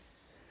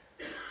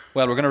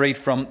Well, we're going to read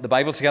from the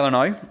Bible together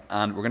now,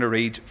 and we're going to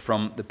read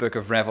from the book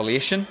of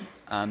Revelation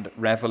and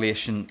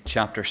Revelation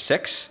chapter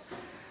 6.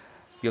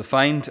 You'll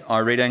find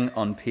our reading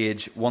on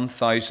page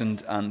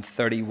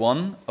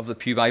 1031 of the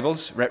Pew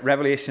Bibles.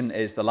 Revelation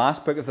is the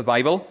last book of the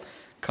Bible,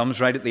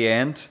 comes right at the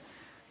end,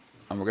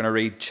 and we're going to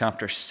read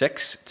chapter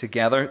 6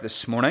 together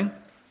this morning.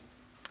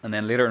 And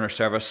then later in our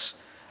service,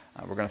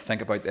 we're going to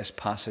think about this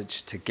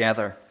passage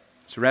together.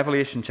 So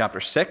Revelation chapter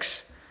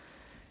 6.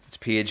 It's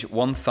page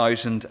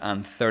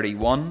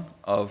 1031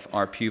 of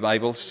our Pew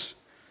Bibles.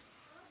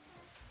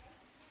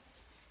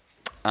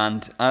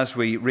 And as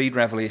we read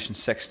Revelation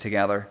 6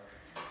 together,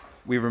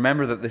 we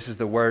remember that this is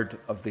the word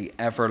of the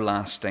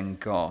everlasting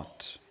God.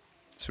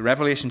 So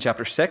Revelation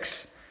chapter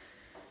 6,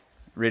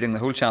 reading the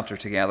whole chapter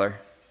together,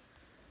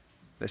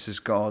 this is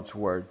God's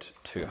word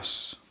to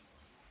us.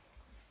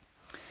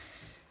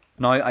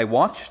 Now I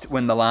watched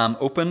when the Lamb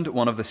opened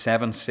one of the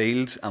seven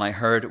seals, and I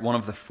heard one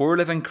of the four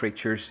living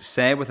creatures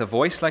say with a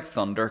voice like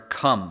thunder,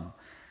 "Come."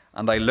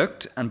 And I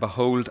looked, and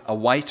behold, a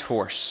white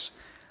horse,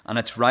 and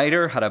its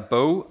rider had a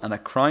bow, and a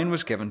crown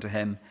was given to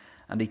him,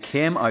 and he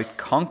came out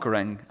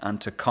conquering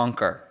and to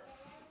conquer.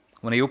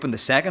 When he opened the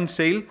second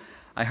seal,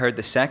 I heard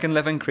the second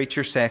living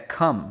creature say,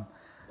 "Come."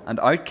 And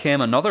out came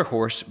another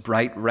horse,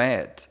 bright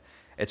red.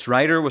 Its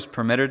rider was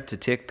permitted to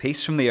take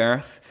peace from the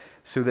earth,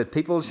 so that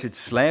people should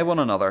slay one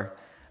another,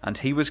 and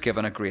he was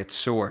given a great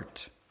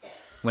sword.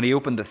 When he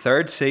opened the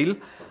third seal,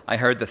 I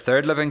heard the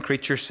third living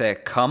creature say,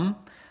 "Come."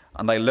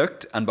 And I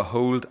looked, and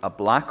behold, a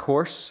black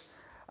horse,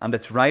 and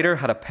its rider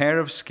had a pair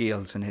of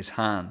scales in his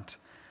hand.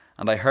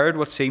 And I heard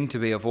what seemed to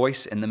be a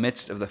voice in the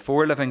midst of the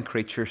four living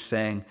creatures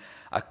saying,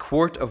 "A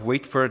quart of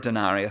wheat for a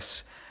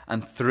denarius,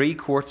 and 3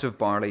 quarts of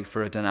barley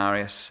for a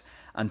denarius,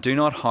 and do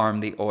not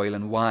harm the oil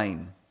and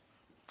wine."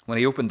 When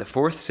he opened the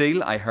fourth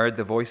seal, I heard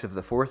the voice of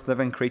the fourth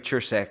living creature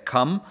say,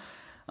 "Come."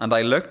 And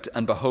I looked,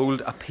 and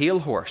behold, a pale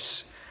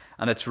horse,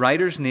 and its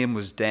rider's name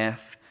was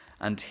Death,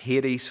 and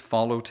Hades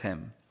followed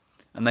him.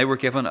 And they were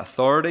given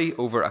authority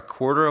over a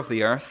quarter of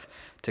the earth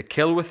to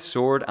kill with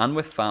sword and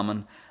with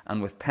famine and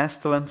with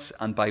pestilence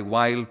and by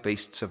wild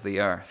beasts of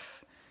the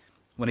earth.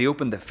 When he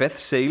opened the fifth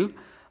seal,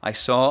 I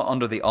saw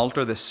under the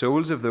altar the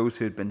souls of those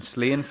who had been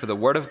slain for the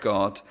word of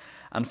God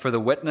and for the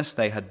witness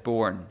they had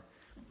borne.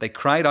 They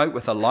cried out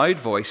with a loud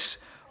voice,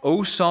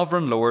 "O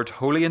sovereign Lord,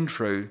 holy and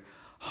true,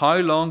 how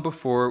long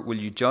before will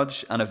you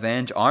judge and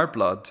avenge our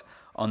blood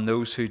on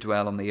those who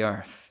dwell on the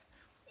earth?"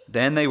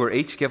 Then they were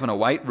each given a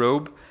white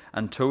robe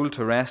and told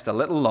to rest a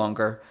little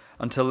longer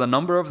until the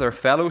number of their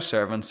fellow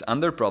servants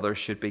and their brothers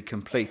should be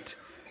complete,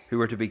 who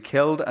were to be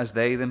killed as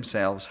they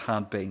themselves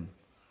had been.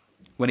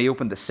 When he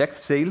opened the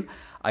sixth seal,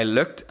 I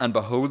looked, and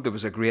behold, there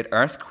was a great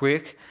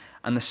earthquake,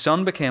 and the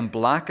sun became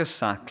black as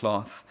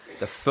sackcloth,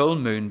 the full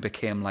moon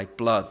became like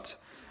blood,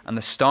 and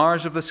the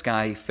stars of the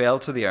sky fell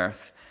to the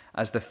earth,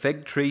 as the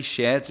fig tree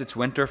sheds its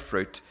winter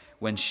fruit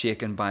when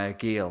shaken by a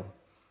gale.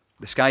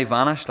 The sky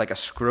vanished like a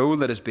scroll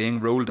that is being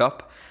rolled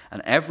up,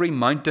 and every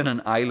mountain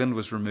and island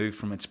was removed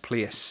from its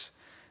place.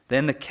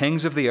 Then the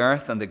kings of the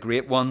earth and the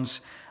great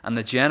ones, and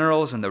the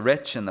generals and the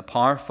rich and the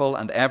powerful,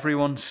 and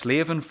everyone,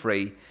 slave and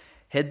free,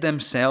 hid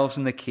themselves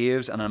in the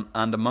caves and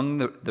among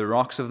the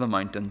rocks of the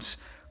mountains,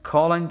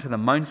 calling to the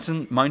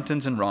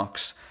mountains and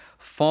rocks,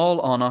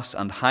 "Fall on us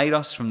and hide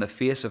us from the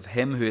face of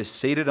him who is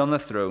seated on the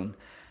throne,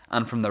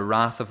 and from the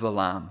wrath of the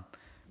Lamb.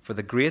 For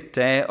the great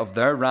day of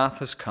their wrath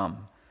has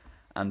come,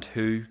 and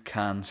who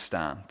can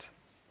stand?"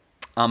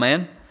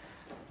 Amen.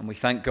 And we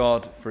thank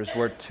God for his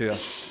word to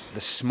us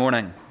this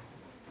morning.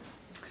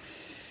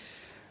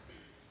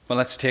 Well,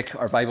 let's take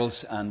our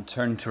Bibles and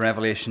turn to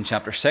Revelation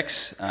chapter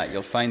 6.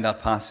 You'll find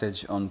that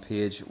passage on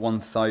page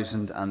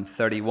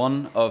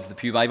 1031 of the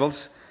Pew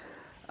Bibles.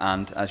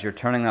 And as you're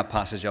turning that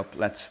passage up,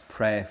 let's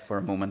pray for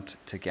a moment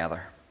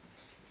together.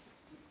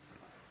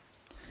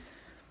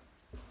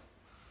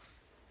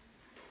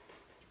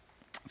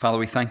 Father,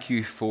 we thank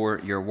you for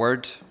your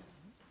word,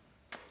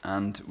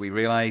 and we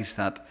realize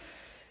that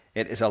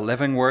it is a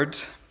living word,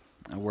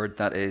 a word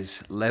that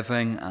is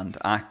living and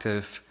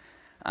active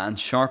and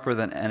sharper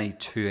than any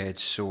two-edged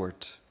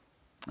sword.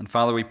 And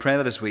Father, we pray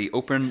that as we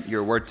open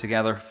your word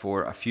together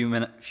for a few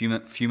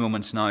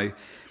moments now,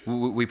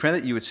 we pray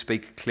that you would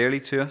speak clearly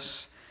to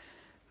us,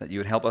 that you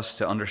would help us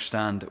to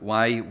understand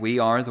why we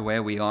are the way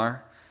we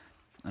are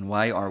and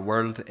why our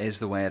world is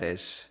the way it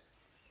is.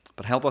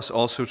 But help us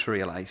also to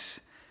realize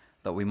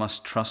that we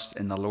must trust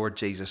in the Lord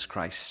Jesus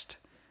Christ.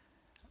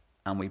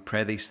 And we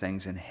pray these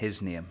things in his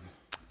name.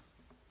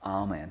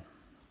 Amen.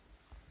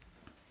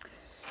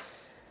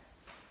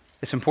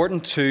 It's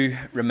important to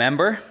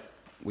remember.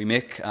 We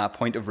make a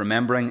point of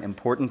remembering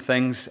important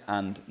things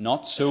and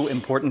not so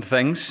important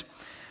things.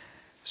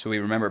 So we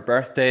remember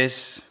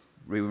birthdays,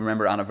 we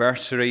remember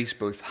anniversaries,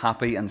 both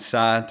happy and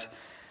sad.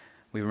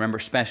 We remember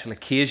special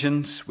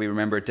occasions. We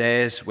remember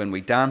days when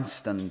we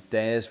danced and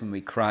days when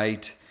we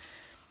cried.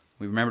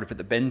 We remember to put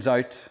the bins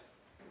out.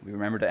 We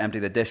remember to empty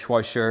the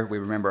dishwasher. We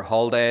remember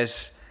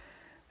holidays.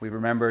 We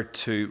remember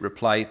to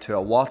reply to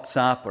a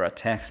WhatsApp or a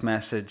text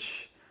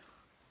message.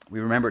 We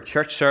remember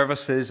church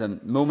services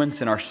and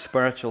moments in our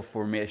spiritual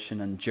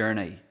formation and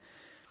journey.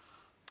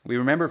 We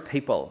remember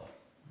people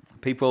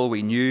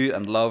we knew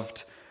and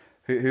loved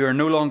who are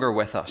no longer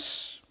with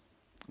us.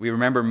 We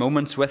remember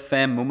moments with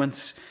them,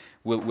 moments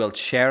we'll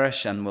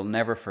cherish and we'll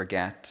never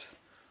forget.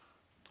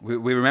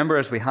 We remember,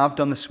 as we have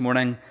done this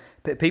morning,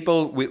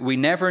 people we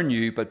never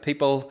knew, but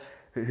people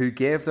who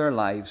gave their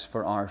lives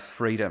for our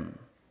freedom.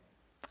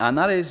 And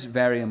that is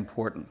very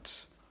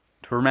important,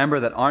 to remember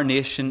that our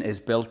nation is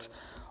built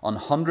on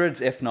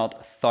hundreds, if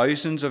not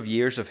thousands of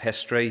years of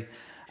history,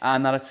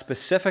 and that at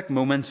specific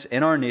moments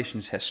in our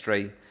nation's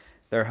history,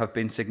 there has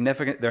been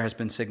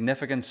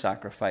significant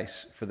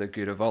sacrifice for the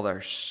good of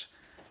others.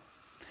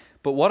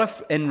 But what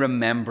if in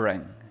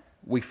remembering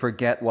we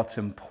forget what's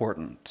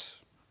important?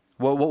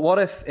 Well, what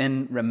if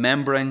in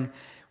remembering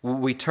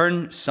we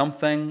turn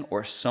something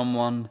or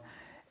someone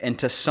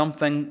into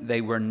something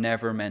they were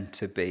never meant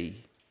to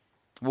be?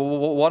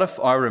 Well, what if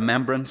our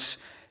remembrance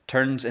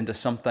turns into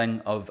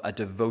something of a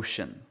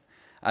devotion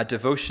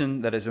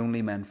that is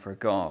only meant for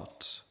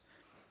God?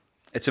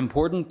 It's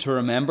important to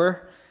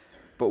remember,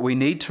 but we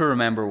need to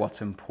remember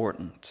what's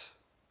important.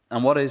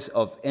 And what is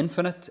of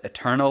infinite,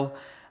 eternal,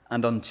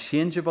 and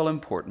unchangeable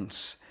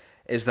importance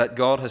is that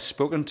God has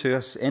spoken to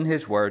us in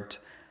His Word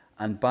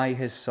and by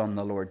His Son,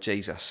 the Lord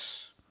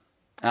Jesus.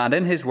 And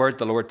in His Word,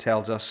 the Lord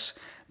tells us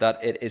that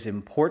it is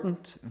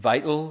important,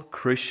 vital,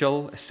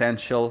 crucial,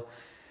 essential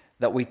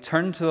that we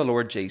turn to the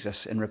Lord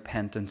Jesus in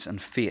repentance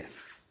and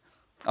faith.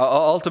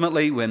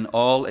 Ultimately, when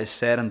all is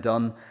said and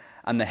done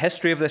and the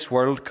history of this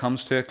world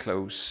comes to a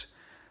close,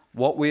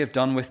 what we have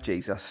done with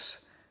Jesus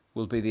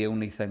will be the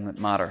only thing that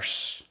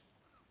matters.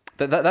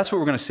 That's what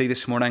we're going to see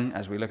this morning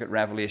as we look at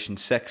Revelation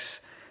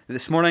 6.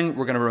 This morning,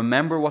 we're going to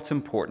remember what's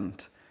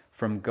important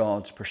from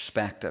God's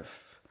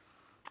perspective.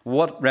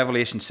 What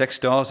Revelation 6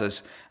 does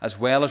is, as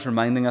well as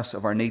reminding us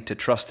of our need to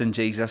trust in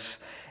Jesus,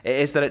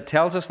 is that it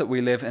tells us that we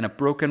live in a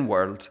broken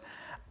world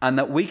and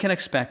that we can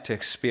expect to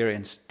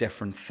experience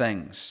different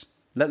things.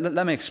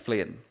 Let me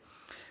explain.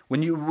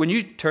 When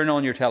you turn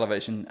on your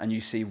television and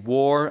you see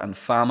war and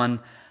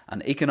famine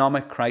and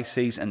economic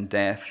crises and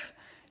death,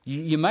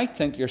 you might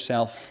think to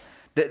yourself,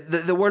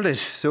 the world is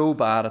so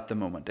bad at the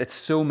moment. It's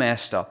so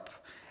messed up.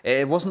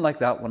 It wasn't like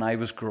that when I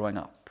was growing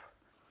up.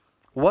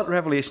 What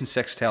Revelation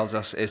 6 tells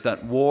us is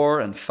that war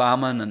and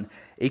famine and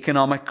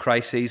economic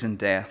crises and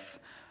death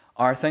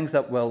are things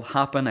that will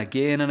happen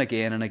again and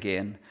again and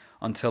again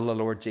until the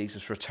Lord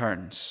Jesus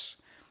returns.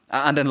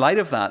 And in light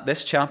of that,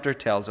 this chapter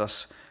tells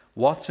us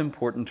what's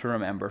important to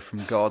remember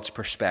from God's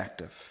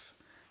perspective.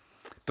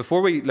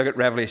 Before we look at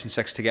Revelation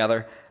 6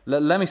 together,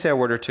 let me say a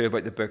word or two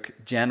about the book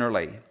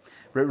generally.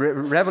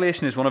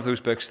 Revelation is one of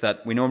those books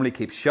that we normally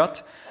keep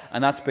shut,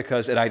 and that's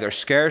because it either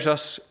scares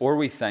us or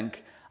we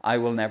think, I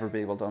will never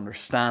be able to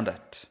understand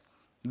it.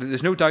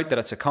 There's no doubt that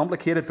it's a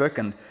complicated book,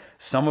 and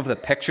some of the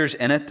pictures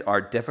in it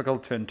are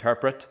difficult to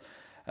interpret.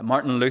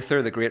 Martin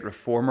Luther, the great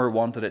reformer,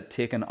 wanted it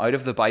taken out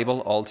of the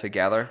Bible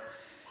altogether.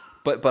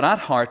 But at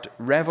heart,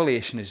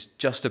 Revelation is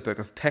just a book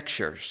of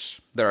pictures.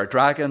 There are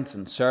dragons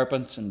and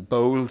serpents and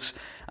bowls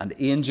and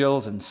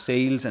angels and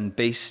seals and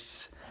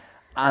beasts,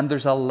 and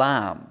there's a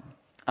lamb.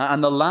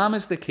 And the lamb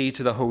is the key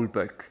to the whole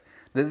book.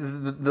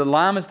 The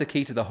lamb is the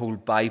key to the whole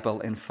Bible,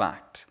 in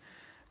fact.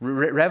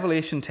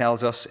 Revelation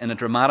tells us in a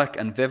dramatic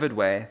and vivid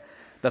way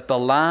that the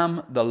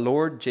Lamb, the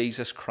Lord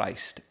Jesus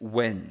Christ,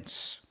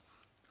 wins.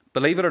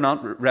 Believe it or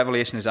not,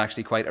 Revelation is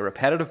actually quite a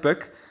repetitive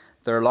book.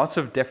 There are lots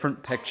of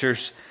different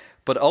pictures,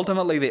 but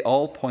ultimately they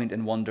all point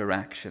in one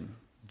direction.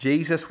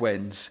 Jesus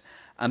wins,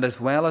 and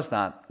as well as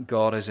that,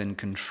 God is in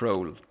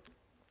control.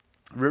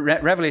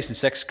 Revelation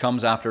 6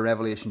 comes after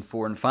Revelation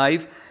 4 and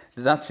 5.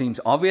 That seems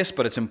obvious,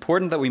 but it's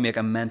important that we make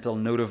a mental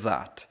note of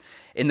that.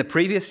 In the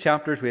previous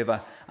chapters, we have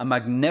a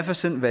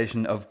magnificent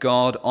vision of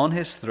God on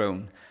His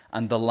throne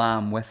and the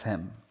Lamb with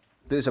Him.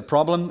 There's a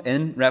problem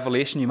in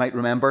Revelation, you might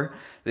remember.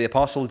 The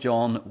Apostle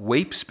John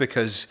weeps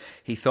because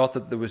he thought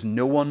that there was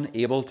no one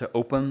able to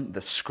open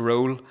the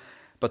scroll,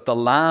 but the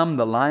Lamb,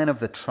 the Lion of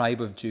the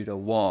tribe of Judah,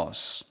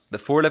 was. The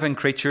 4 living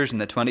creatures and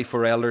the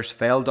 24 elders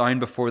fell down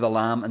before the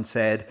Lamb and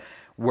said,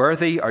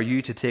 Worthy are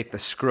you to take the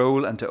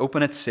scroll and to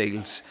open its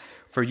seals,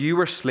 for you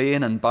were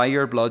slain, and by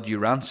your blood you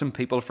ransomed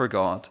people for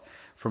God,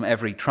 from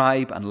every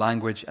tribe and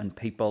language and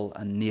people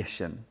and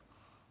nation.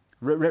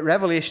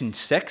 Revelation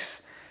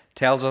 6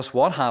 tells us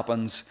what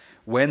happens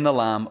when the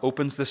Lamb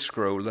opens the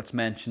scroll that's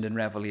mentioned in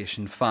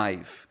Revelation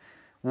 5.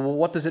 Well,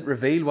 what does it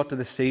reveal? What do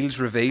the seals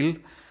reveal?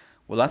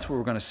 Well, that's what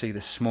we're going to see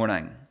this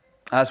morning.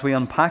 As we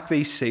unpack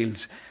these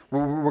seals,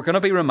 we're going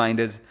to be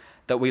reminded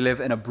that we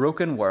live in a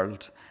broken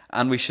world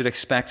and we should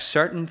expect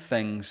certain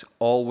things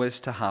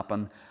always to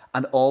happen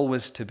and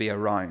always to be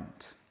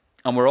around.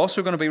 And we're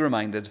also going to be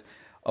reminded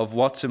of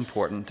what's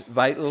important,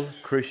 vital,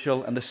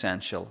 crucial, and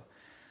essential,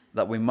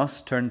 that we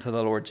must turn to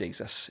the Lord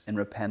Jesus in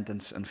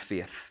repentance and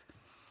faith.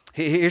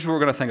 Here's what we're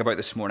going to think about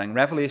this morning.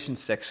 Revelation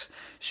 6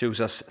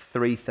 shows us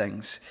 3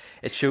 things.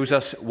 It shows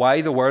us why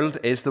the world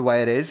is the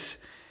way it is.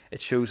 It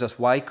shows us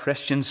why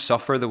Christians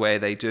suffer the way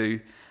they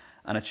do.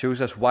 and it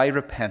shows us why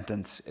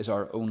repentance is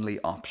our only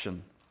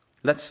option.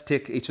 Let's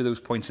take each of those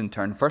points in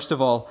turn. First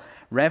of all,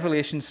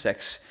 Revelation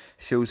 6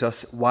 shows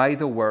us why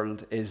the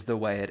world is the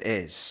way it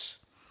is.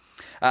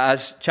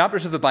 As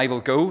chapters of the Bible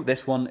go,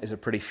 this one is a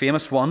pretty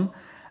famous one.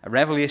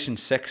 Revelation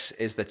 6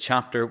 is the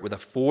chapter where the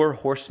 4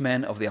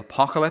 horsemen of the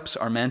apocalypse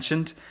are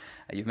mentioned.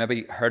 You've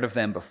maybe heard of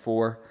them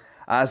before.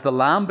 As the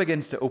Lamb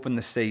begins to open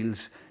the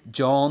seals,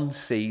 John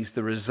sees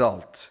the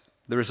result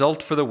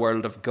for the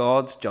world of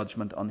God's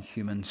judgment on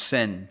human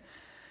sin.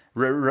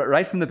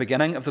 Right from the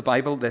beginning of the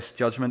Bible, this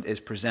judgment is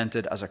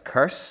presented as a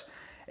curse.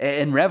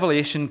 In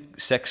Revelation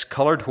 6,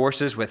 coloured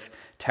horses with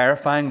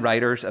terrifying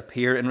riders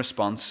appear in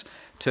response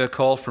to a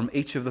call from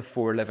each of the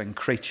 4 living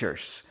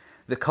creatures.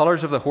 The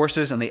colours of the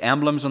horses and the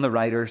emblems on the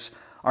riders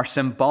are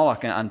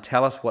symbolic and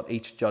tell us what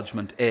each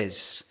judgment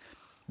is.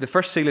 The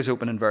first seal is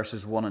open in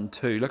verses 1 and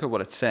 2. Look at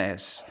what it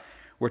says.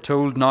 We're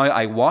told, "Now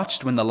I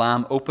watched when the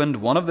Lamb opened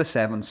one of the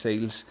 7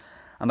 seals,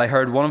 and I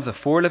heard one of the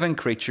 4 living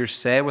creatures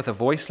say with a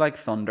voice like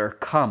thunder,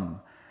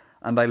 'Come.'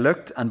 And I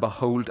looked, and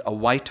behold, a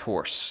white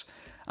horse,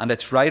 and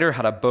its rider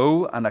had a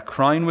bow, and a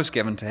crown was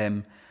given to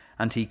him,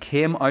 and he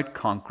came out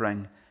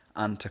conquering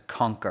and to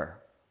conquer."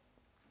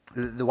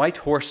 The white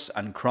horse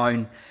and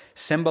crown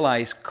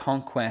symbolize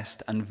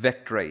conquest and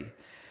victory,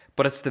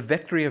 but it's the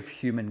victory of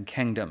human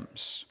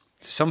kingdoms.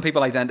 Some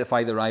people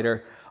identify the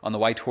rider on the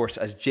white horse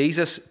as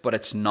Jesus, but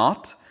it's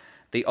not.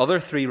 The other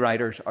 3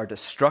 riders are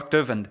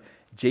destructive, and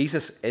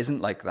Jesus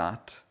isn't like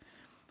that.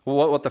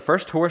 What the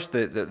first horse,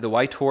 the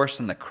white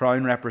horse and the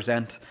crown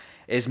represent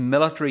is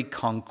military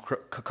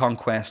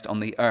conquest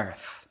on the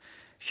earth.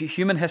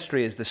 Human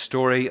history is the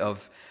story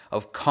of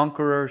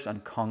conquerors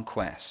and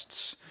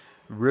conquests.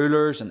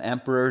 Rulers and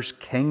emperors,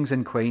 kings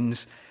and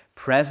queens,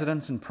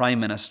 presidents and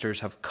prime ministers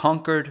have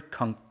conquered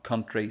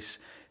countries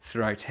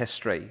throughout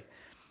history.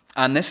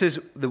 And this is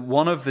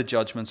one of the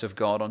judgments of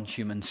God on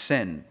human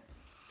sin.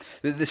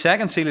 The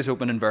second seal is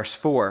open in verse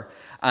 4,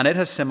 and it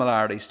has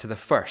similarities to the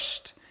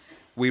first.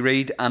 We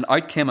read, "And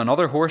out came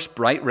another horse,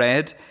 bright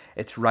red.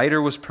 Its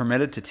rider was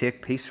permitted to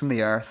take peace from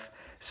the earth,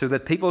 so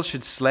that people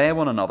should slay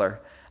one another,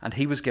 and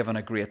he was given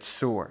a great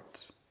sword."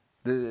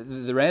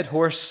 The red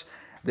horse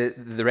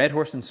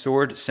and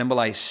sword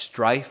symbolize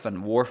strife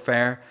and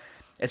warfare.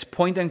 It's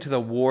pointing to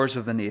the wars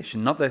of the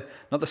nation, not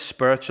the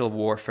spiritual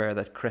warfare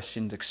that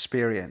Christians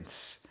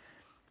experience.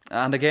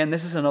 And again,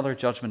 this is another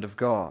judgment of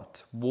God,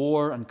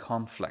 war and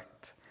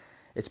conflict.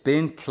 It's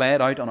being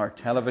played out on our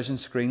television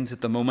screens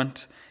at the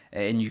moment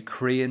in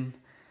Ukraine.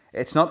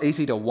 It's not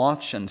easy to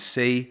watch and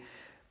see,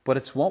 but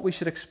it's what we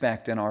should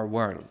expect in our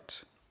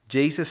world.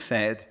 Jesus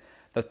said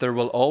that there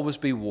will always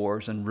be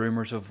wars and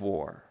rumors of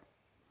war.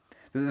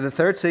 The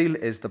third seal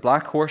is the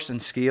black horse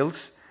and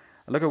scales.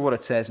 Look at what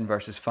it says in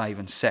verses 5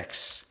 and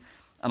 6.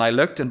 "And I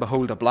looked, and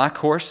behold, a black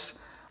horse,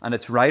 and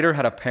its rider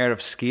had a pair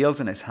of scales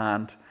in his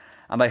hand.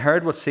 And I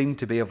heard what seemed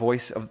to be a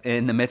voice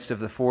in the midst of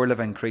the 4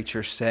 living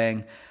creatures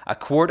saying, 'A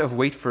quart of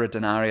wheat for a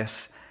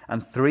denarius,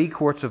 and 3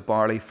 quarts of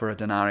barley for a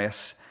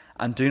denarius,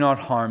 and do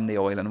not harm the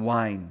oil and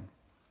wine.'"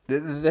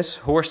 This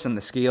horse and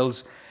the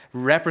scales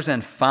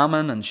represent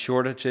famine and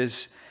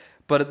shortages,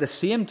 but at the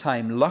same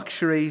time,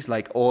 luxuries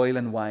like oil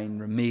and wine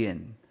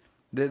remain.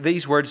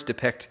 These words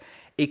depict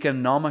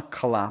economic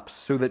collapse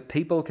so that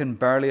people can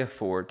barely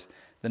afford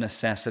the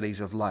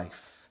necessities of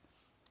life.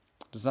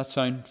 Does that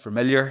sound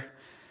familiar?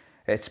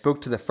 It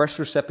spoke to the first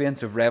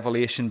recipients of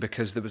Revelation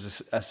because there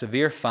was a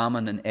severe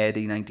famine in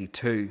AD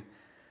 92.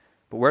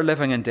 But we're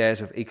living in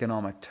days of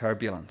economic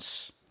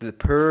turbulence. The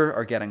poor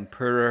are getting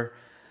poorer,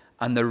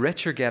 and the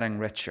rich are getting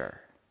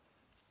richer.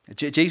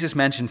 Jesus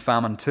mentioned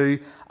famine too.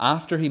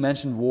 After he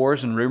mentioned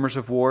wars and rumors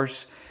of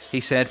wars,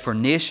 he said, "For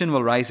nation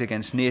will rise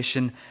against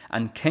nation,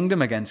 and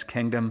kingdom against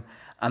kingdom,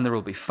 and there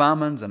will be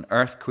famines and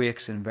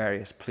earthquakes in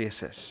various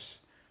places."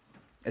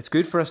 It's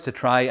good for us to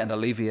try and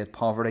alleviate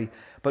poverty,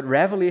 but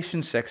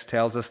Revelation 6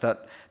 tells us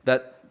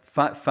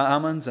that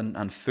famines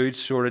and food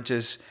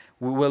shortages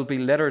will be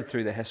littered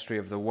through the history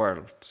of the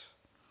world.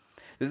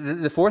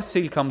 The fourth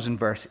seal comes in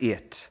verse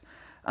 8.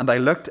 "And I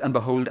looked, and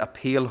behold, a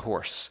pale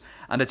horse,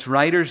 and its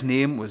rider's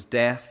name was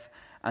Death,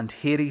 and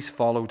Hades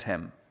followed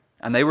him.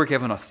 And they were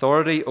given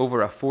authority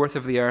over 1/4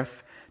 of the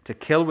earth to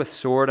kill with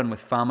sword and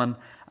with famine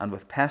and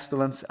with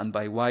pestilence and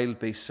by wild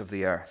beasts of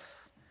the earth."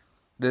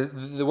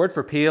 The word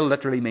for pale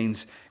literally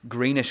means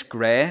greenish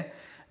grey.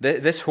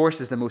 This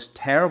horse is the most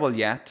terrible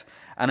yet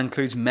and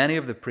includes many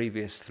of the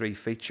previous 3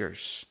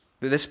 features.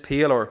 This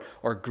pale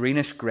or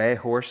greenish grey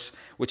horse,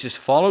 which is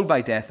followed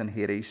by death and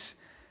Hades,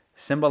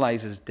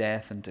 symbolizes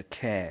death and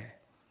decay.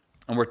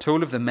 And we're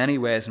told of the many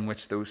ways in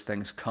which those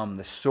things come: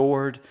 the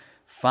sword,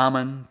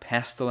 famine,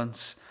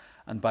 pestilence,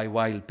 and by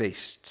wild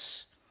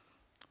beasts.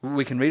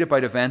 We can read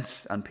about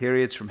events and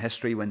periods from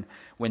history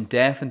when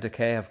death and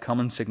decay have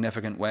come in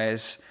significant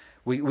ways.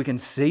 We can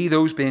see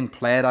those being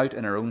played out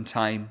in our own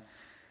time.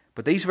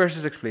 But these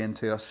verses explain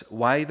to us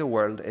why the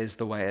world is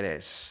the way it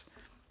is.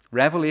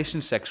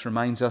 Revelation 6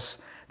 reminds us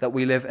that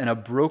we live in a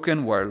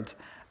broken world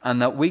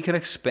and that we can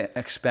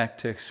expect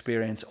to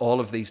experience all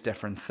of these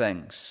different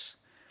things.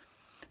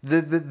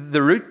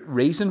 The root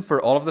reason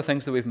for all of the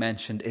things that we've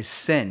mentioned is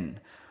sin.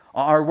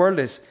 Our world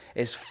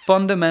is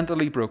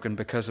fundamentally broken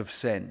because of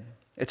sin.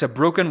 It's a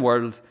broken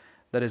world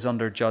that is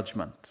under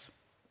judgment.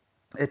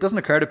 It doesn't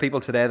occur to people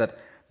today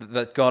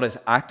that God is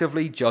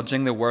actively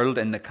judging the world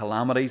in the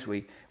calamities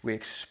we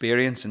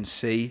experience and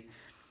see.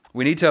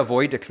 We need to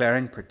avoid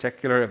declaring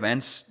particular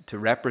events to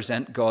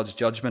represent God's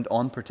judgment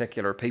on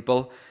particular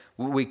people.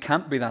 We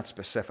can't be that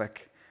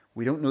specific.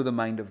 We don't know the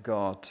mind of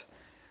God.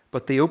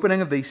 But the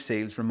opening of these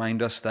seals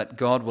remind us that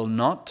God will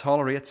not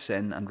tolerate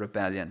sin and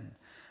rebellion.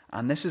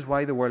 And this is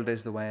why the world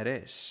is the way it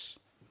is.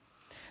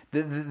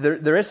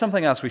 There is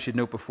something else we should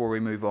note before we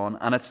move on,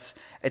 and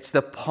it's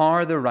the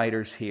power the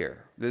writers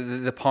hear,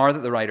 the power that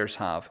the writers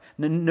have.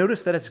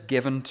 Notice that it's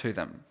given to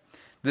them.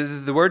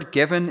 The word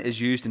given is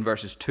used in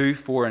verses 2,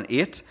 4, and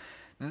 8.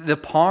 The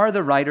power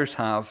the writers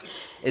have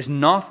is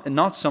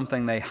not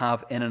something they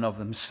have in and of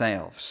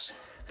themselves.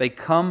 They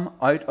come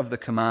out of the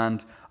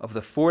command of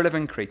the four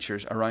living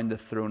creatures around the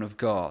throne of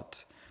God,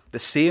 the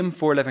same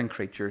four living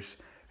creatures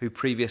who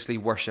previously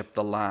worshipped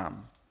the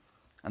Lamb.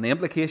 And the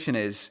implication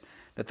is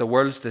that the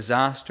world's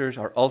disasters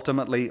are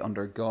ultimately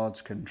under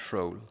God's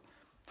control.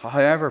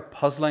 However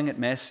puzzling it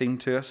may seem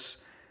to us,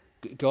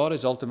 God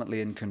is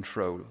ultimately in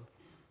control.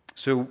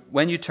 So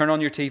when you turn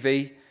on your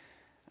TV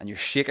and you're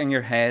shaking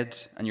your head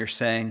and you're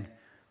saying,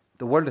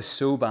 the world is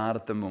so bad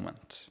at the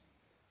moment,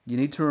 you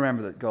need to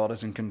remember that God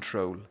is in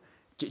control.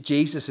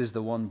 Jesus is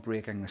the one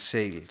breaking the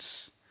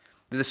seals.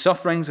 The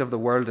sufferings of the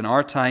world in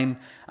our time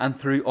and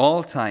through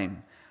all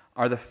time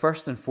are the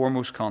first and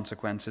foremost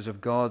consequences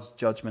of God's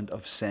judgment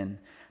of sin.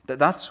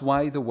 That's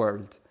why the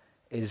world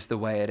is the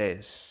way it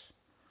is.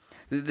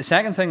 The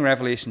second thing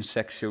Revelation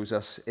 6 shows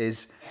us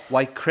is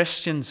why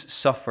Christians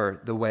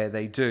suffer the way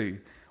they do.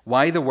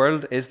 Why the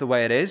world is the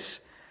way it is,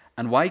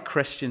 and why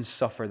Christians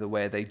suffer the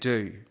way they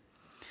do.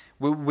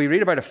 We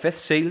read about a fifth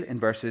seal in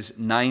verses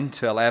 9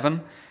 to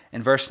 11.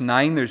 In verse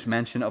 9, there's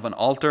mention of an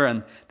altar,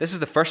 and this is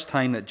the first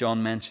time that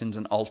John mentions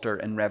an altar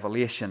in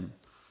Revelation.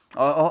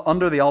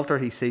 Under the altar,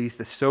 he sees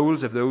the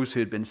souls of those who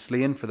had been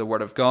slain for the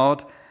word of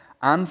God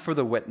and for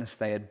the witness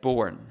they had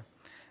borne.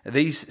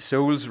 These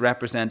souls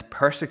represent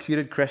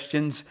persecuted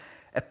Christians,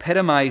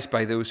 epitomized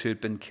by those who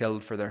had been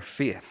killed for their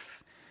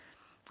faith.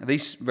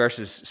 These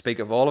verses speak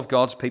of all of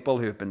God's people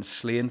who have been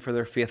slain for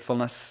their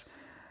faithfulness.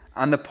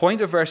 And the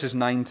point of verses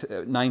 9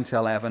 to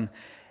 11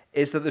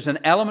 is that there's an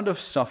element of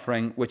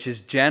suffering which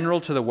is general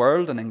to the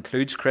world and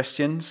includes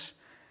Christians,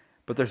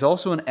 but there's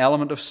also an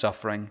element of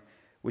suffering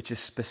which is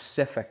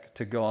specific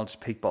to God's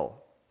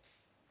people.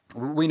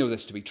 We know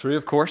this to be true,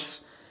 of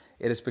course.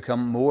 It has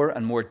become more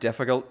and more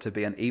difficult to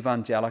be an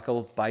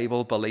evangelical,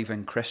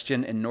 Bible-believing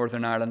Christian in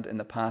Northern Ireland in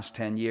the past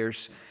 10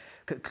 years.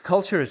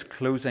 Culture is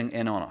closing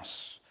in on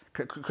us.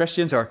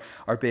 Christians are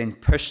being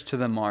pushed to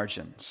the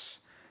margins.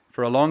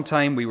 For a long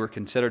time, we were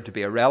considered to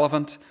be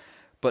irrelevant,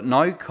 but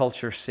now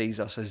culture sees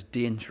us as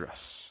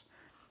dangerous.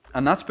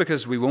 And that's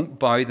because we won't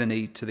bow the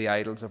knee to the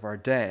idols of our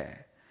day.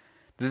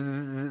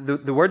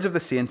 The words of the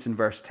saints in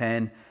verse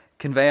 10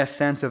 convey a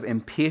sense of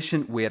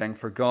impatient waiting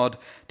for God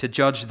to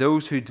judge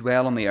those who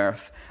dwell on the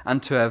earth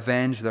and to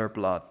avenge their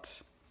blood.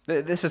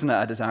 This isn't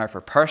a desire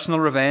for personal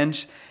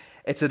revenge.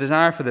 It's a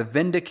desire for the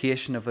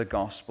vindication of the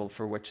gospel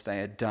for which they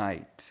had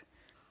died.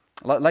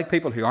 Like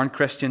people who aren't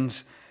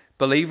Christians,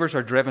 believers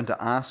are driven to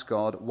ask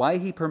God why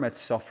he permits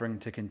suffering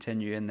to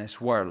continue in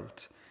this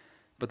world.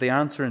 But the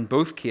answer in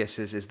both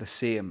cases is the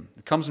same.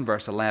 It comes in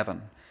verse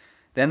 11.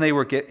 Then they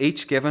were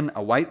each given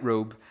a white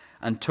robe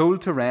and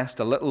told to rest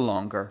a little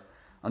longer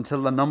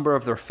until the number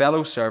of their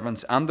fellow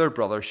servants and their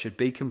brothers should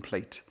be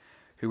complete,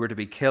 who were to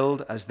be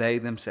killed as they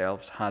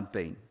themselves had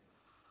been.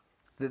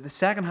 The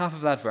second half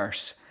of that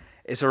verse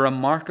is a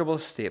remarkable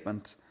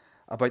statement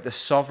about the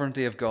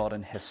sovereignty of God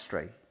in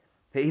history.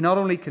 He not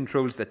only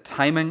controls the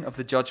timing of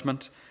the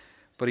judgment,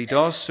 but he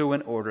does so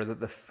in order that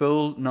the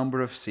full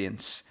number of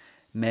saints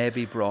may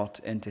be brought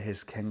into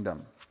his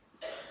kingdom.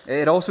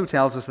 It also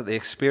tells us that the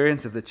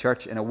experience of the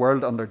church in a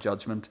world under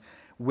judgment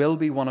will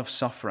be one of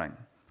suffering.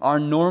 Our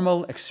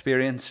normal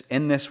experience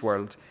in this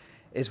world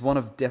is one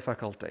of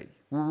difficulty.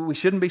 We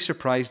shouldn't be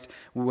surprised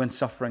when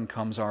suffering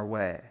comes our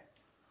way.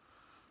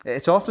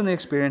 It's often the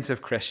experience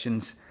of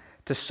Christians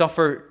to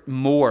suffer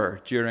more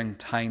during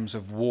times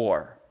of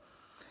war.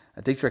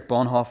 Dietrich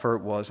Bonhoeffer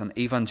was an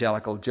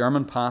evangelical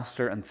German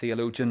pastor and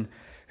theologian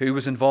who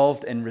was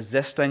involved in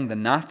resisting the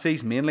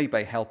Nazis, mainly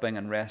by helping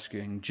and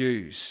rescuing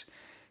Jews.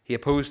 He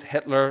opposed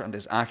Hitler and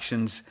his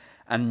actions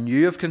and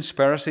knew of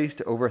conspiracies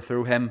to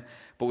overthrow him,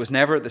 but was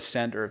never at the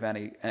center of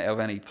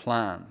any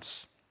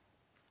plans.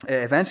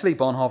 Eventually,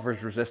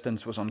 Bonhoeffer's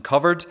resistance was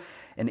uncovered.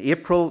 In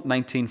April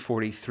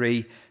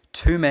 1943,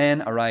 two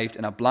men arrived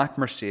in a black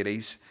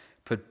Mercedes,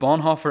 put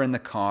Bonhoeffer in the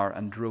car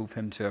and drove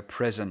him to a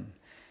prison.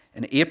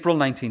 In April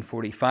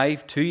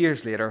 1945, 2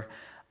 years later,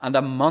 and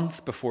a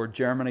month before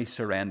Germany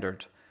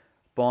surrendered,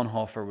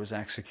 Bonhoeffer was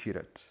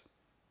executed.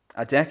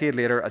 A decade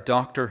later, a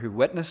doctor who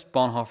witnessed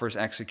Bonhoeffer's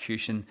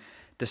execution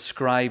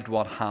described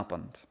what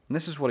happened. And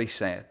this is what he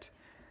said.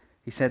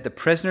 He said, "The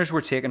prisoners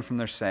were taken from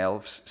their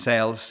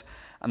cells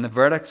and the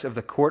verdicts of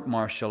the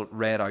court-martial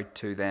read out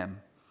to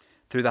them.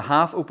 Through the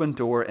half-open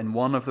door in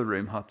one of the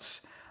room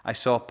huts, I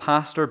saw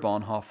Pastor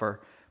Bonhoeffer,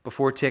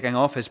 before taking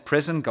off his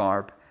prison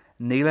garb,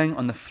 kneeling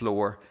on the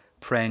floor,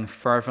 praying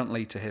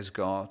fervently to his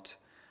God.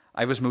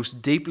 I was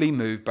most deeply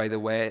moved by the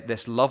way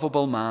this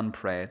lovable man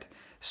prayed,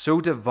 so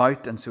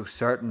devout and so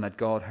certain that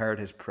God heard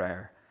his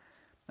prayer.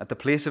 At the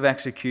place of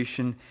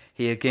execution,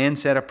 he again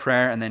said a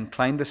prayer and then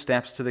climbed the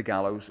steps to the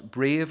gallows,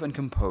 brave and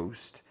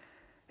composed.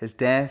 His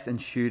death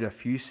ensued a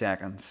few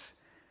seconds.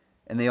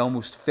 In the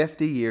almost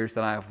 50 years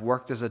that I have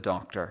worked as a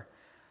doctor,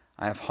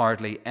 I have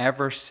hardly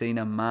ever seen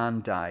a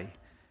man die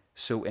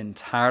so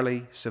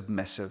entirely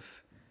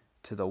submissive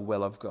to the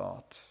will of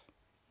God.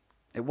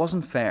 It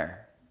wasn't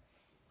fair.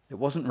 It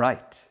wasn't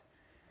right.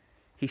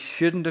 He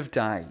shouldn't have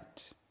died.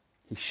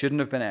 He shouldn't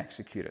have been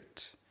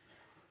executed.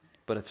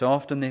 But it's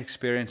often the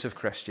experience of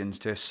Christians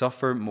to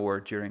suffer more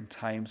during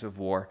times of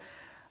war.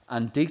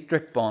 And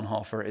Dietrich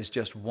Bonhoeffer is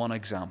just one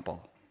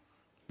example.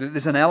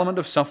 There's an element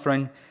of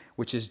suffering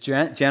which is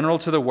general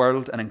to the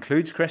world and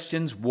includes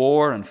Christians,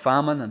 war and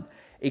famine and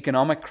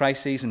economic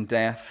crises and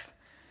death.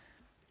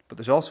 But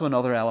there's also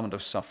another element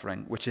of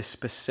suffering which is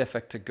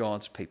specific to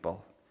God's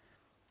people.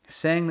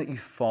 Saying that you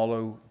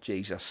follow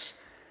Jesus.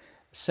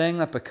 Saying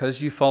that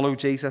because you follow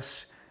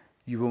Jesus,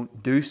 you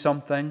won't do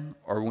something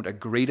or won't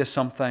agree to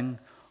something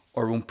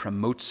or won't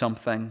promote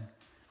something.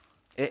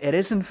 It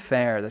isn't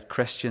fair that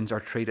Christians are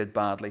treated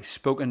badly,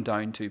 spoken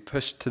down to,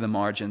 pushed to the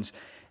margins.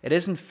 It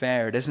isn't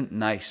fair. It isn't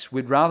nice.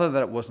 We'd rather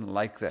that it wasn't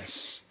like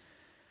this.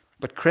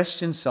 But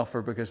Christians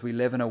suffer because we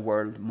live in a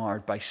world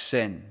marred by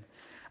sin.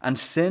 And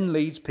sin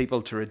leads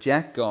people to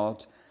reject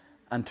God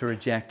and to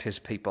reject his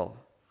people.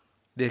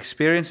 The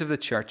experience of the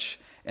church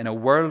in a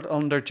world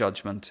under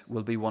judgment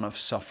will be one of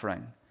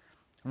suffering.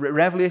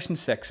 Revelation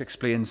 6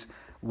 explains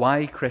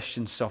why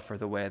Christians suffer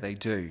the way they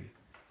do.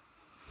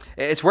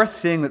 It's worth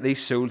saying that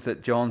these souls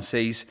that John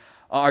sees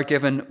are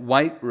given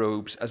white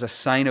robes as a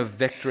sign of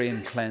victory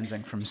and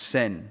cleansing from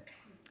sin.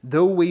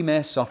 Though we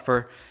may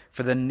suffer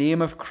for the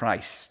name of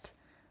Christ,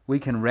 we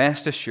can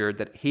rest assured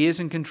that he is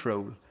in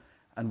control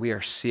and we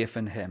are safe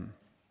in him.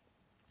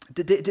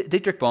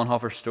 Dietrich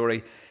Bonhoeffer's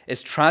story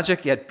is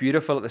tragic yet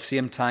beautiful at the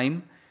same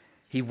time.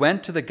 He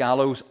went to the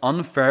gallows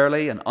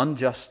unfairly and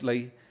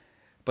unjustly,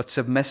 but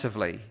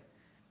submissively,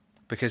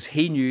 because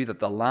he knew that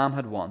the Lamb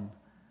had won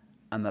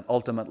and that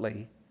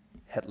ultimately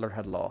Hitler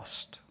had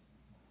lost.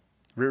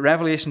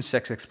 Revelation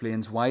 6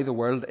 explains why the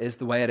world is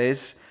the way it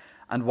is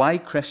and why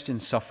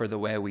Christians suffer the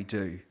way we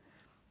do.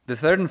 The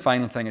third and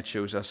final thing it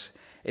shows us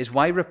is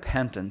why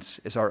repentance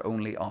is our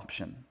only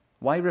option.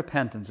 Why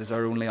repentance is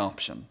our only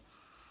option.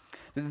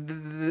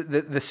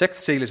 The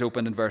sixth seal is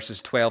opened in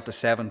verses 12 to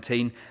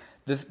 17.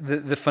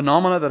 The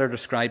phenomena that are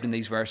described in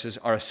these verses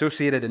are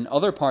associated in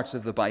other parts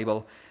of the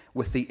Bible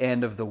with the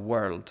end of the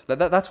world.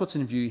 That's what's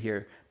in view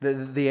here,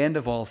 the end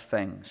of all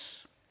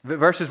things.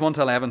 Verses 1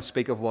 to 11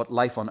 speak of what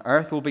life on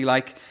earth will be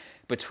like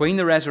between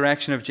the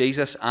resurrection of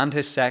Jesus and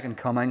his second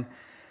coming.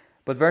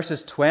 But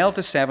verses 12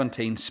 to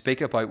 17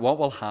 speak about what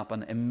will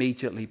happen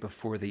immediately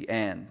before the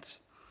end.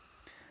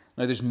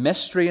 Now, there's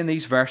mystery in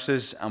these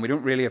verses, and we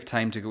don't really have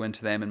time to go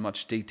into them in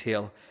much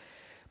detail.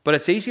 But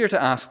it's easier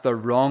to ask the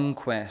wrong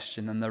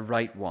question than the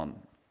right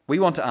one. We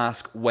want to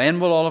ask, when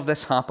will all of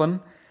this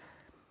happen?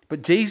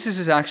 But Jesus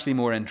is actually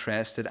more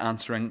interested in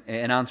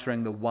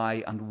answering the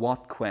why and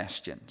what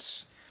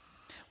questions.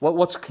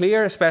 What's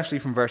clear, especially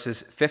from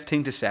verses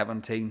 15 to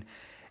 17,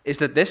 is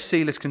that this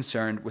seal is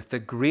concerned with the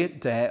great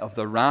day of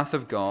the wrath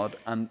of God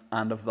and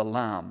of the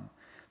Lamb.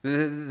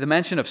 The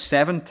mention of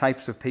 7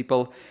 types of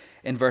people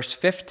in verse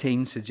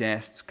 15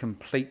 suggests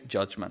complete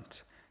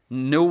judgment.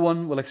 No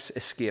one will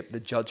escape the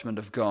judgment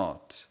of God.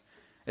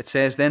 It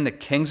says, then the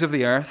kings of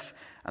the earth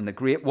and the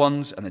great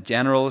ones and the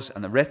generals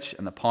and the rich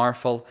and the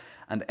powerful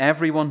and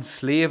everyone,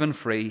 slave and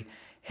free,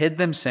 hid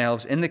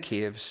themselves in the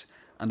caves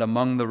and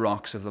among the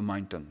rocks of the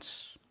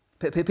mountains.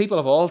 People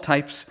of all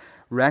types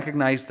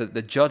recognize that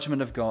the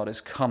judgment of God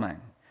is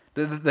coming.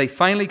 They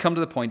finally come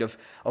to the point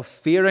of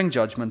fearing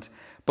judgment,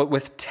 but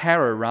with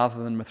terror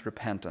rather than with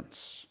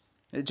repentance.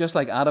 Just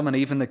like Adam and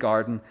Eve in the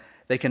garden,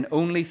 they can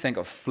only think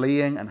of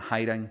fleeing and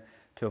hiding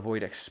to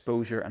avoid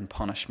exposure and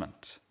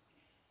punishment.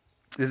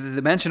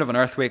 The mention of an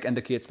earthquake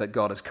indicates that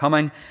God is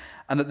coming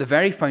and that the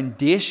very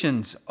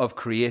foundations of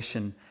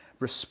creation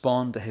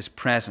respond to his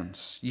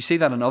presence. You see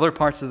that in other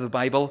parts of the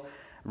Bible.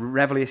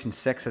 Revelation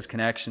 6 has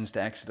connections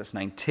to Exodus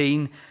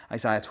 19,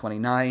 Isaiah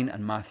 29,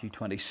 and Matthew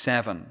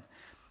 27.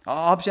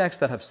 Objects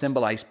that have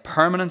symbolized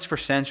permanence for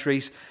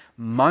centuries,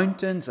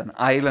 mountains and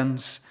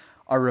islands,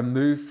 are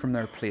removed from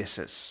their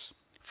places.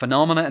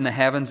 Phenomena in the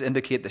heavens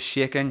indicate the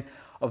shaking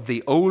of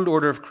the old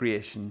order of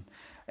creation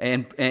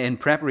in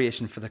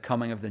preparation for the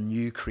coming of the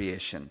new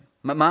creation.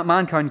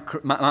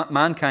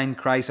 Mankind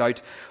cries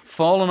out,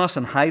 fall on us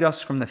and hide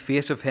us from the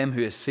face of him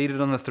who is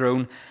seated on the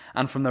throne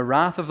and from the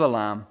wrath of the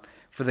Lamb,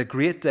 for the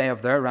great day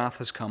of their wrath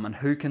has come, and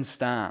who can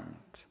stand?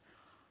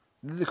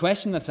 The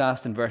question that's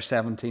asked in verse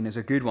 17 is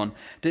a good one.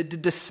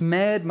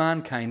 Dismayed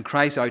mankind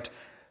cries out,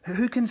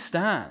 who can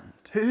stand?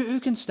 Who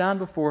can stand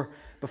before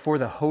before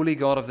the holy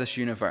God of this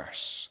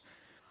universe?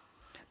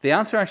 The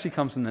answer actually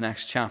comes in the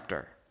next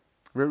chapter.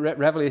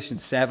 Revelation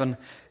 7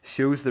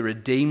 shows the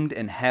redeemed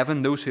in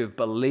heaven, those who have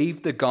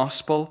believed the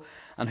gospel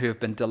and who have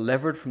been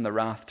delivered from the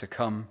wrath to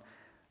come.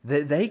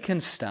 They can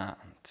stand.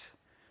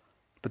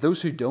 But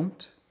those who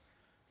don't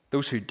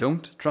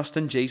trust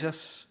in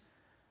Jesus,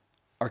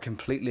 are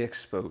completely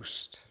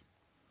exposed.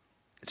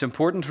 It's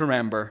important to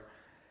remember,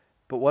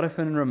 but what if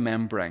in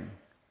remembering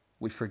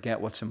we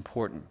forget what's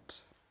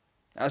important?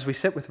 As we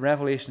sit with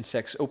Revelation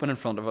 6 open in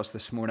front of us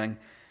this morning,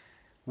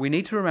 we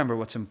need to remember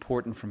what's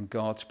important from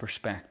God's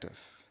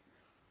perspective.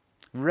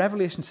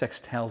 Revelation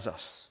 6 tells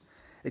us,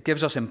 it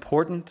gives us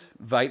important,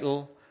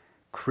 vital,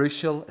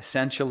 crucial,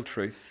 essential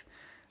truth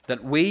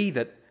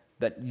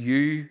that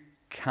you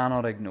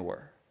cannot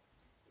ignore.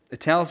 It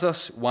tells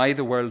us why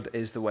the world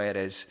is the way it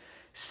is.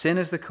 Sin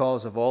is the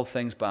cause of all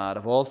things bad,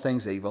 of all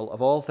things evil,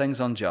 of all things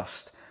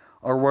unjust.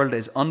 Our world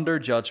is under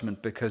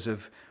judgment because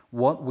of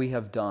what we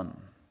have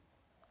done.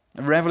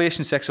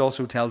 Revelation 6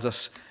 also tells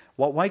us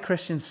why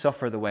Christians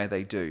suffer the way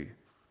they do.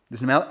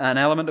 There's an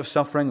element of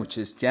suffering which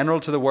is general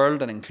to the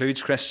world and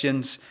includes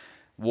Christians: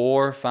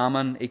 war,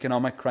 famine,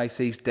 economic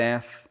crises,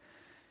 death.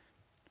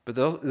 But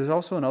there's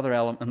also another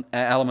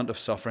element of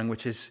suffering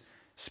which is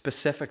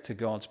specific to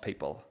God's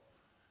people,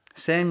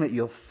 saying that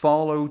you'll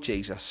follow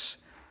Jesus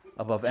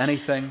above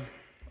anything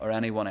or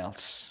anyone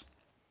else.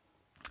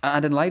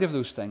 And in light of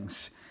those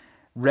things,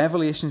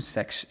 Revelation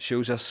 6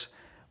 shows us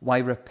why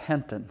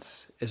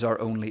repentance is our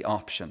only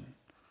option.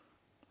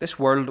 This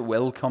world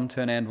will come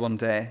to an end one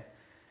day,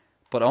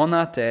 but on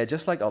that day,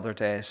 just like other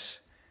days,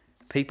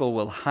 people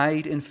will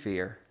hide in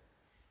fear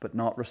but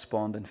not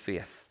respond in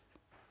faith.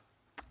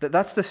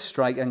 That's the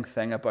striking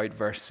thing about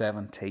verse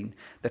 17.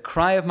 The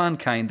cry of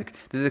mankind,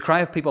 the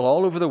cry of people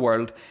all over the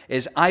world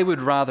is, I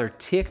would rather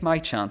take my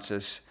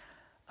chances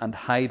and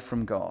hide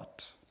from God.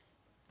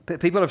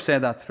 People have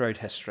said that throughout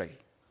history.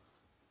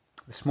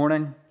 This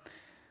morning,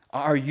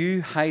 are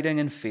you hiding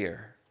in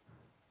fear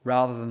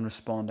rather than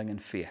responding in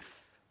faith?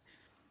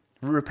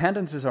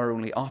 Repentance is our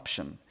only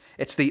option.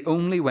 It's the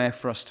only way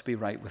for us to be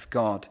right with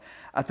God.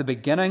 At the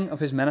beginning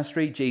of his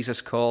ministry, Jesus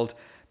called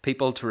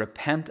people to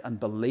repent and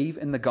believe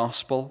in the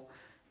gospel.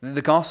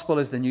 The gospel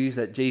is the news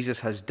that Jesus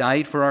has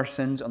died for our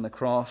sins on the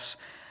cross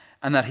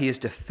and that he has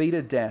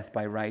defeated death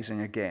by rising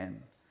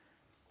again.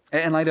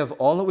 In light of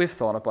all that we've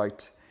thought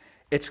about,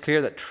 it's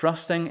clear that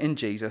trusting in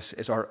Jesus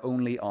is our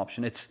only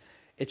option.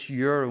 It's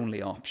your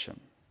only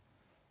option.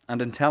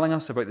 And in telling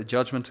us about the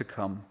judgment to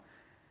come,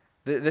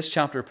 this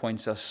chapter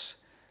points us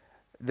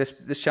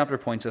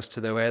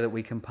to the way that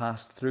we can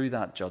pass through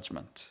that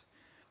judgment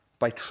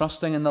by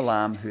trusting in the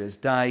Lamb who has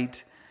died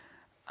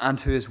and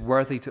who is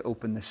worthy to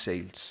open the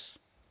seals.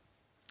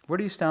 Where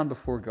do you stand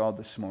before God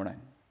this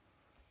morning?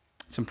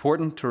 It's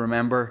important to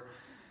remember,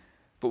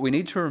 but we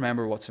need to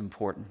remember what's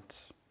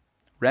important.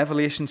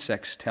 Revelation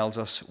 6 tells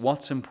us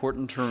what's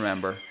important to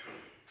remember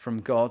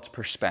from God's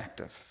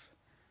perspective.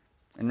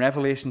 In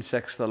Revelation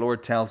 6, the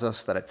Lord tells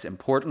us that it's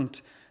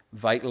important,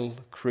 vital,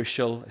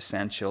 crucial,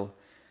 essential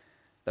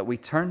that we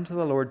turn to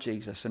the Lord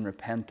Jesus in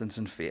repentance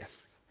and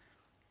faith.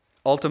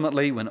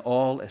 Ultimately, when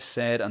all is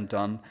said and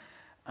done,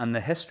 and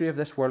the history of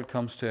this world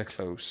comes to a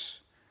close,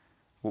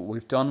 what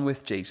we've done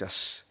with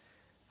Jesus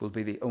will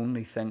be the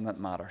only thing that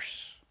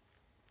matters.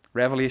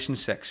 Revelation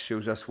 6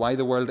 shows us why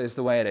the world is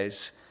the way it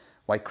is,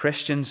 why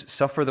Christians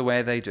suffer the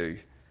way they do,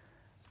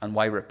 and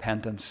why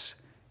repentance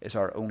is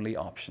our only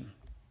option.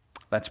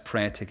 Let's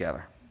pray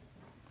together.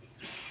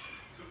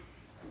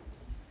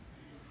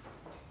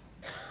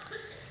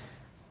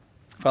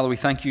 Father, we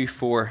thank you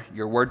for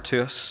your word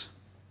to us.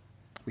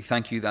 We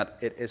thank you that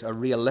it is a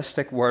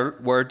realistic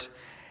word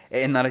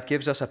in that it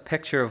gives us a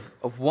picture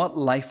of what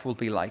life will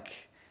be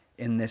like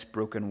in this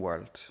broken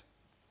world.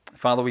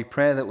 Father, we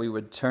pray that we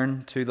would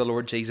turn to the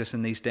Lord Jesus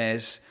in these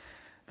days,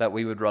 that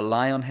we would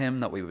rely on him,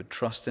 that we would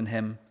trust in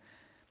him,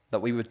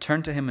 that we would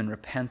turn to him in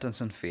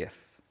repentance and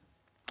faith.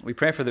 We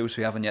pray for those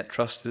who haven't yet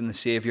trusted in the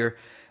Saviour.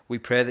 We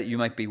pray that you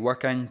might be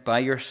working by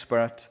your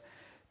Spirit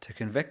to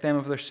convict them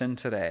of their sin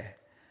today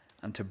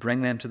and to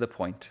bring them to the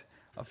point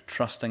of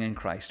trusting in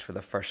Christ for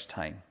the first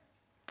time.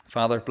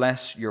 Father,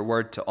 bless your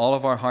word to all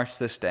of our hearts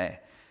this day,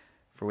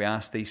 for we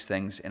ask these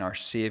things in our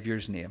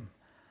Saviour's name.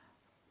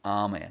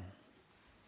 Amen.